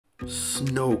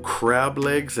Snow crab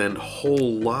legs and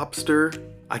whole lobster.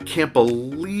 I can't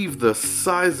believe the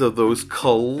size of those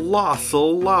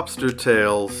colossal lobster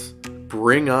tails.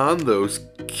 Bring on those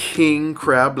king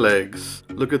crab legs.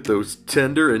 Look at those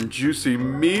tender and juicy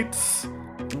meats.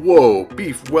 Whoa,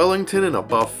 beef Wellington in a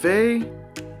buffet?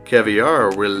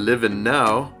 Caviar, we're living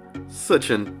now.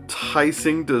 Such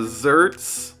enticing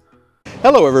desserts.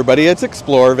 Hello everybody, it's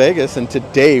Explore Vegas, and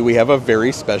today we have a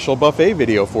very special buffet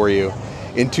video for you.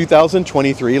 In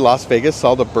 2023, Las Vegas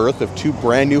saw the birth of 2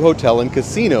 brand new hotel and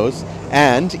casinos,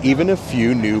 and even a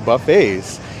few new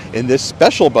buffets. In this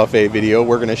special buffet video,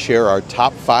 we're going to share our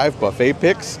top 5 buffet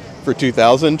picks for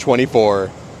 2024.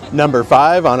 Number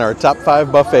 5 on our top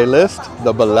 5 buffet list,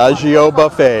 the Bellagio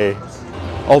Buffet.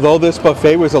 Although this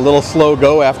buffet was a little slow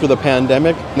go after the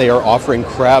pandemic, they are offering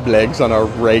crab legs on a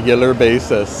regular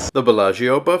basis. The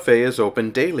Bellagio Buffet is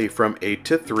open daily from 8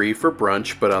 to 3 for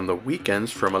brunch, but on the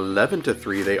weekends from 11 to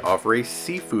 3 they offer a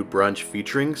seafood brunch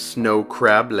featuring snow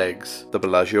crab legs. The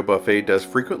Bellagio Buffet does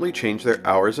frequently change their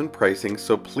hours and pricing,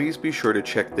 so please be sure to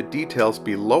check the details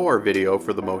below our video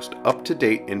for the most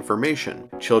up-to-date information.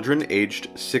 Children aged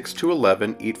 6 to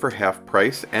 11 eat for half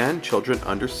price, and children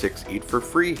under 6 eat for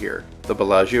free here. The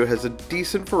Bellagio has a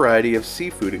decent variety of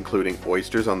seafood, including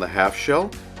oysters on the half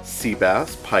shell, sea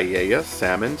bass, paella,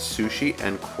 salmon, sushi,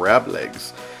 and crab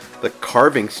legs. The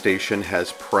carving station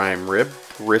has prime rib,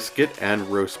 brisket, and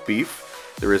roast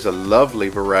beef. There is a lovely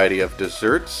variety of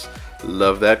desserts.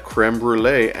 Love that creme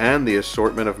brulee, and the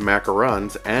assortment of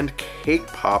macarons and cake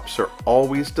pops are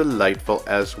always delightful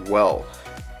as well.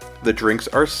 The drinks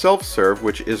are self-serve,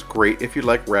 which is great if you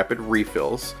like rapid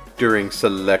refills. During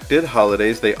selected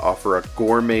holidays, they offer a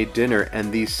gourmet dinner,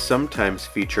 and these sometimes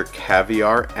feature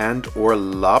caviar and or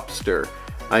lobster.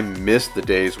 I miss the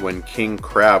days when king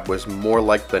crab was more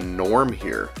like the norm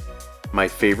here. My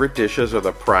favorite dishes are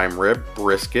the prime rib,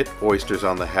 brisket, oysters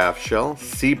on the half shell,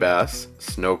 sea bass,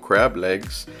 snow crab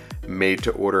legs,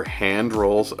 made-to-order hand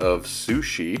rolls of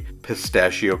sushi,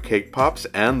 pistachio cake pops,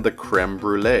 and the creme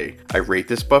brulee. I rate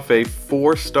this buffet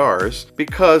 4 stars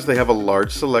because they have a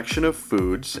large selection of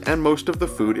foods, and most of the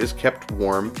food is kept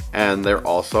warm, and they're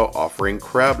also offering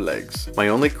crab legs. My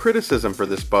only criticism for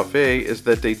this buffet is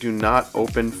that they do not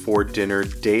open for dinner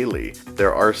daily.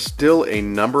 There are still a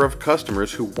number of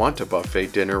customers who want a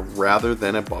buffet dinner rather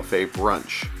than a buffet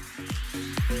brunch.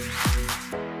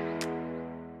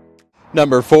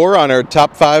 Number 4 on our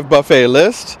top 5 buffet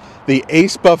list, the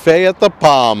A.Y.C.E Buffet at the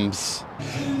Palms.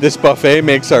 This buffet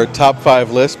makes our top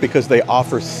 5 list because they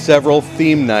offer several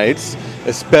theme nights,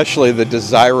 especially the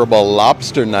desirable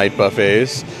lobster night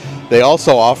buffets. They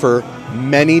also offer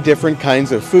many different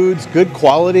kinds of foods, good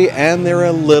quality, and they're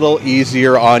a little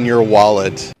easier on your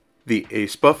wallet. The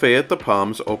A.Y.C.E Buffet at the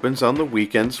Palms opens on the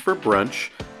weekends for brunch.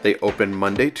 They open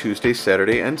Monday, Tuesday,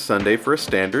 Saturday, and Sunday for a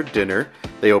standard dinner.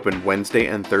 They open Wednesday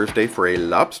and Thursday for a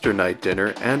lobster night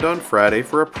dinner, and on Friday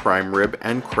for a prime rib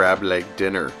and crab leg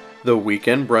dinner. The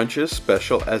weekend brunch is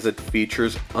special as it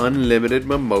features unlimited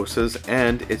mimosas,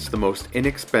 and it's the most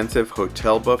inexpensive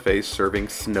hotel buffet serving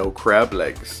snow crab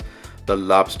legs. The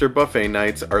lobster buffet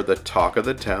nights are the talk of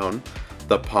the town.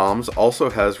 The Palms also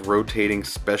has rotating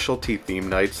specialty theme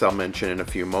nights I'll mention in a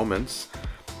few moments.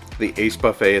 The A.Y.C.E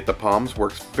Buffet at the Palms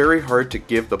works very hard to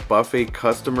give the buffet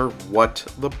customer what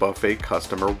the buffet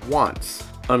customer wants.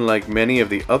 Unlike many of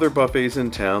the other buffets in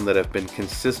town that have been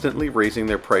consistently raising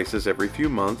their prices every few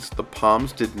months, the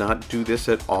Palms did not do this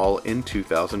at all in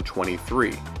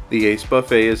 2023. The A.Y.C.E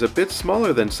Buffet is a bit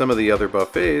smaller than some of the other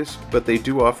buffets, but they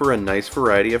do offer a nice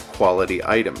variety of quality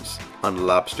items. On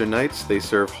lobster nights, they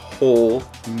serve whole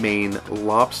Maine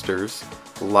lobsters,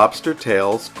 lobster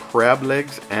tails, crab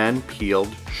legs, and peeled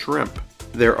shrimp.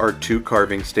 There are 2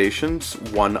 carving stations.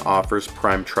 One offers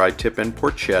prime tri-tip and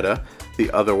porchetta. The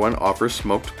other one offers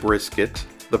smoked brisket.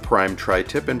 The prime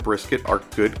tri-tip and brisket are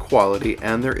good quality,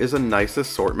 and there is a nice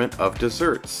assortment of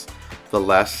desserts. The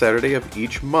last Saturday of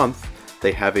each month,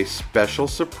 they have a special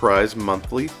surprise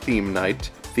monthly theme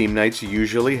night. Theme nights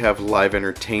usually have live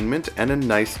entertainment and a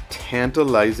nice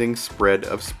tantalizing spread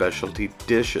of specialty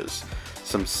dishes.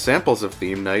 Some samples of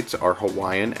theme nights are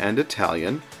Hawaiian and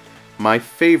Italian. My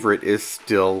favorite is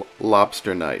still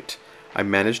lobster night. I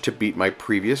managed to beat my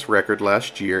previous record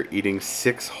last year, eating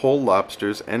 6 whole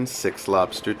lobsters and 6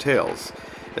 lobster tails.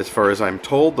 As far as I'm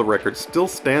told, the record still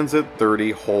stands at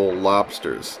 30 whole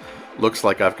lobsters. Looks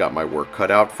like I've got my work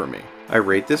cut out for me. I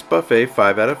rate this buffet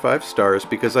 5 out of 5 stars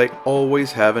because I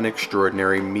always have an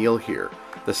extraordinary meal here.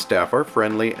 The staff are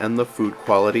friendly and the food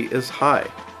quality is high.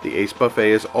 The Ace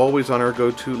Buffet is always on our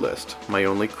go-to list. My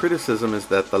only criticism is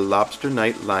that the lobster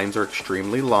night lines are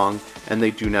extremely long and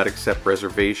they do not accept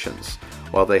reservations.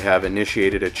 While they have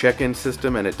initiated a check-in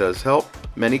system and it does help,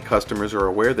 many customers are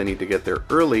aware they need to get there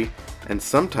early, and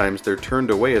sometimes they're turned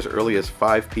away as early as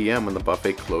 5 p.m. when the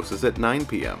buffet closes at 9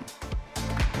 p.m.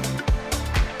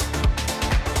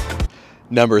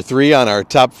 Number 3 on our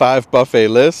top 5 buffet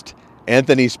list,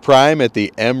 Anthony's Prime at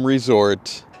the M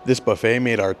Resort. This buffet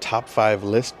made our top 5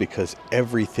 list because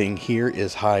everything here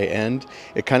is high-end.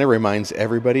 It kind of reminds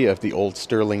everybody of the old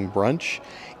Sterling Brunch.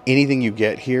 Anything you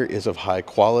get here is of high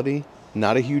quality.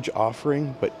 Not a huge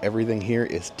offering, but everything here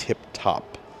is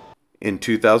tip-top. In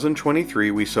 2023,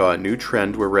 we saw a new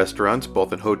trend where restaurants,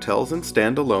 both in hotels and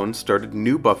standalone, started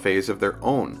new buffets of their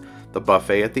own. The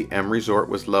buffet at the M Resort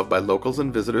was loved by locals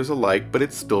and visitors alike, but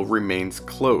it still remains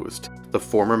closed. The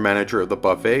former manager of the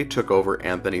buffet took over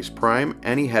Anthony's Prime,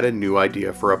 and he had a new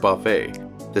idea for a buffet.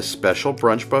 This special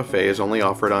brunch buffet is only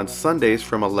offered on Sundays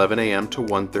from 11 a.m. to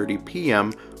 1:30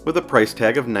 p.m. with a price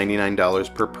tag of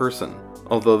 $99 per person.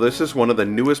 Although this is one of the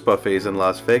newest buffets in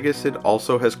Las Vegas, it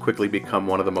also has quickly become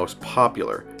one of the most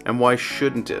popular. And why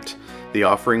shouldn't it? The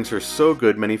offerings are so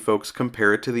good many folks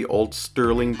compare it to the old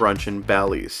Sterling Brunch in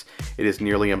Bally's. It is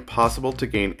nearly impossible to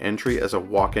gain entry as a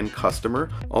walk-in customer.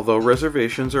 Although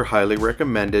reservations are highly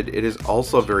recommended, it is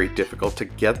also very difficult to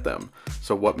get them.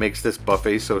 So what makes this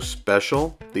buffet so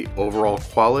special? The overall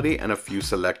quality and a few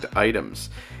select items.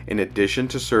 In addition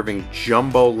to serving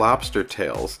jumbo lobster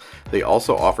tails, they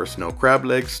also offer snow crab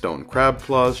legs, stone crab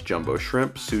claws, jumbo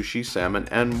shrimp, sushi, salmon,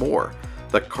 and more.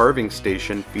 The carving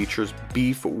station features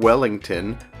beef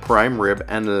Wellington, prime rib,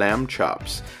 and lamb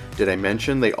chops. Did I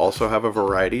mention they also have a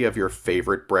variety of your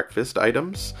favorite breakfast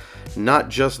items? Not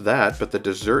just that, but the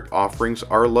dessert offerings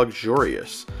are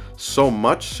luxurious. So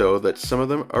much so that some of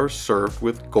them are served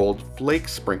with gold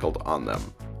flakes sprinkled on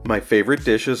them. My favorite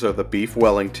dishes are the beef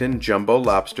Wellington, jumbo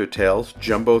lobster tails,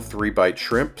 jumbo 3-bite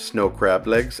shrimp, snow crab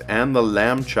legs, and the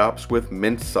lamb chops with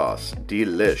mint sauce.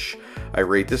 Delish. I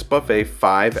rate this buffet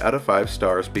 5 out of 5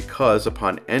 stars because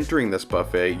upon entering this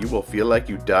buffet, you will feel like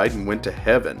you died and went to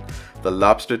heaven. The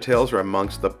lobster tails are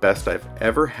amongst the best I've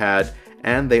ever had,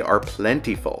 and they are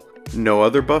plentiful. No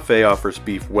other buffet offers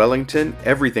beef Wellington.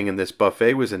 Everything in this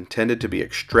buffet was intended to be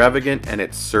extravagant, and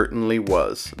it certainly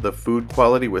was. The food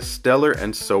quality was stellar,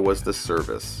 and so was the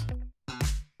service.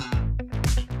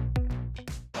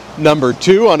 Number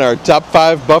 2 on our top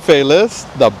 5 buffet list,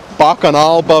 the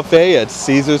Bacchanal Buffet at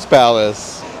Caesar's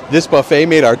Palace. This buffet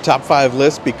made our top 5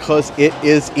 list because it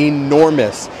is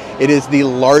enormous. It is the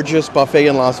largest buffet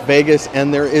in Las Vegas,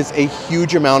 and there is a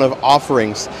huge amount of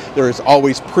offerings. There is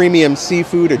always premium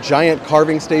seafood, a giant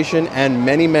carving station, and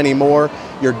many, many more.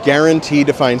 You're guaranteed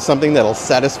to find something that'll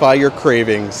satisfy your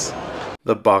cravings.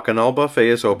 The Bacchanal Buffet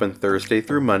is open Thursday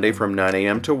through Monday from 9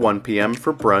 a.m. to 1 p.m.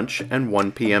 for brunch and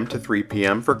 1 p.m. to 3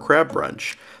 p.m. for crab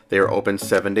brunch. They are open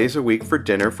 7 days a week for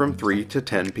dinner from 3 to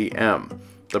 10 p.m.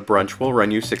 The brunch will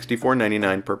run you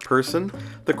 $64.99 per person,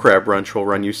 the crab brunch will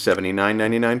run you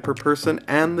 $79.99 per person,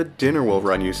 and the dinner will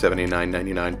run you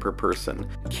 $79.99 per person.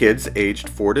 Kids aged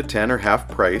 4 to 10 are half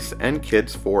price, and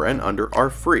kids 4 and under are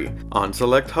free. On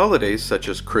select holidays such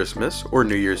as Christmas or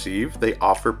New Year's Eve, they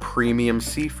offer premium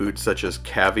seafood such as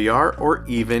caviar or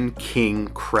even king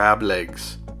crab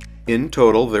legs. In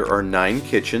total, there are 9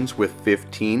 kitchens with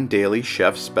 15 daily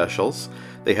chef specials.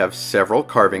 They have several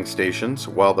carving stations.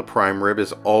 While the prime rib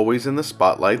is always in the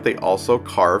spotlight, they also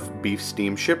carve beef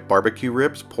steamship, barbecue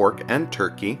ribs, pork, and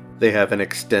turkey. They have an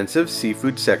extensive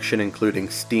seafood section including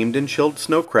steamed and chilled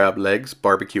snow crab legs,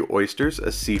 barbecue oysters,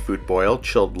 a seafood boil,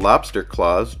 chilled lobster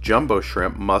claws, jumbo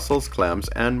shrimp, mussels, clams,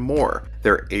 and more.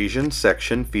 Their Asian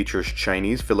section features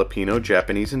Chinese, Filipino,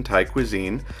 Japanese, and Thai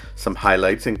cuisine. Some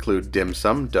highlights include dim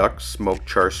sum, duck, smoked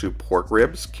char siu pork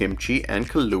ribs, kimchi, and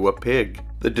Kahlua pig.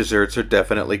 The desserts are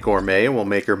definitely gourmet and will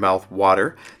make your mouth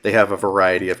water. They have a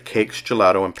variety of cakes,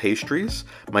 gelato, and pastries.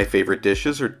 My favorite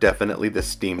dishes are definitely the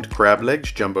steamed crab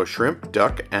legs, jumbo shrimp,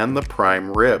 duck, and the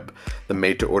prime rib. The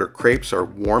made-to-order crepes are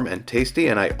warm and tasty,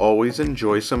 and I always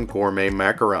enjoy some gourmet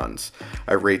macarons.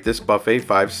 I rate this buffet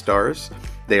 5 stars.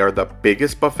 They are the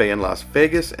biggest buffet in Las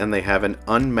Vegas, and they have an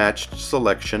unmatched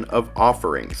selection of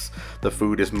offerings. The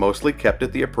food is mostly kept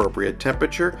at the appropriate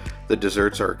temperature, the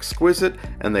desserts are exquisite,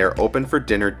 and they are open for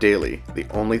dinner daily. The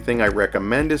only thing I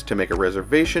recommend is to make a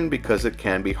reservation because it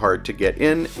can be hard to get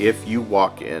in if you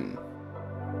walk in.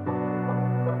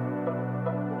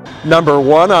 Number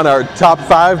 1 on our top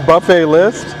 5 buffet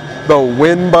list, the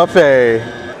Wynn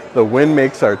Buffet. The Wynn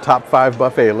makes our top 5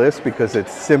 buffet list because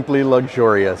it's simply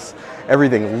luxurious.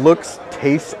 Everything looks,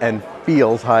 tastes, and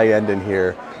feels high-end in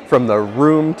here. From the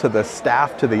room to the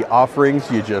staff to the offerings,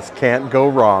 you just can't go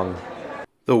wrong.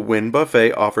 The Wynn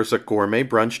Buffet offers a gourmet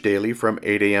brunch daily from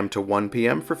 8 a.m. to 1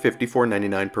 p.m. for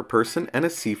 $54.99 per person and a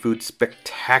seafood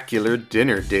spectacular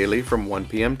dinner daily from 1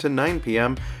 p.m. to 9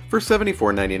 p.m. for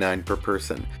 $74.99 per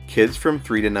person. Kids from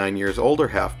 3 to 9 years old are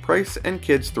half price and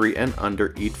kids 3 and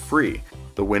under eat free.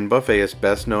 The Wynn Buffet is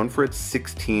best known for its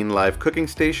 16 live cooking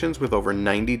stations with over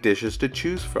 90 dishes to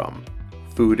choose from.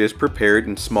 Food is prepared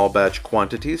in small batch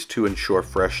quantities to ensure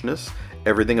freshness.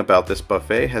 Everything about this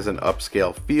buffet has an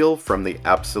upscale feel, from the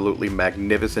absolutely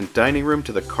magnificent dining room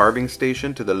to the carving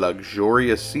station to the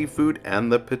luxurious seafood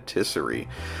and the patisserie.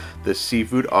 The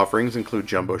seafood offerings include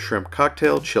jumbo shrimp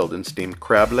cocktail, chilled and steamed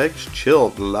crab legs,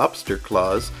 chilled lobster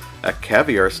claws, a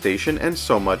caviar station, and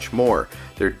so much more.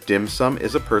 Their dim sum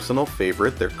is a personal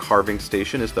favorite. Their carving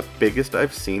station is the biggest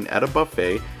I've seen at a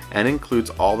buffet and includes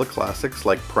all the classics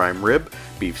like prime rib,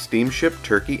 beef steamship,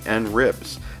 turkey, and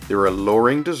ribs. Their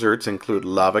alluring desserts include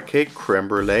lava cake, creme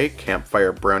brulee,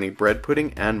 campfire brownie bread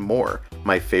pudding, and more.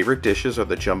 My favorite dishes are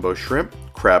the jumbo shrimp,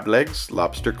 crab legs,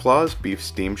 lobster claws, beef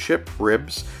steamship,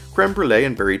 ribs, creme brulee,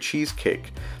 and berry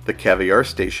cheesecake. The caviar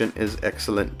station is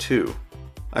excellent too.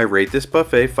 I rate this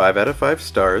buffet 5 out of 5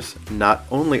 stars. Not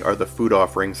only are the food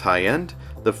offerings high-end,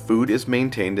 the food is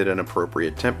maintained at an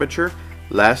appropriate temperature.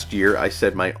 Last year I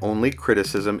said my only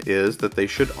criticism is that they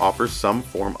should offer some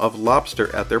form of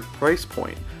lobster at their price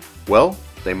point. Well,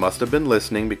 they must have been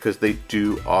listening, because they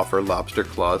do offer lobster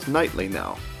claws nightly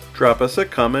now. Drop us a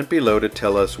comment below to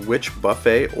tell us which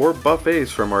buffet or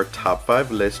buffets from our top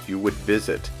 5 list you would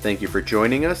visit. Thank you for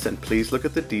joining us, and please look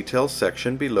at the details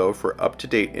section below for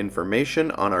up-to-date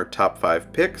information on our top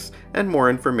 5 picks and more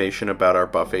information about our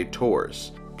buffet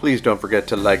tours. Please don't forget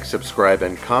to like, subscribe,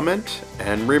 and comment,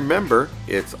 and remember,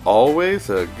 it's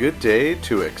always a good day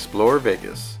to explore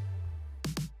Vegas.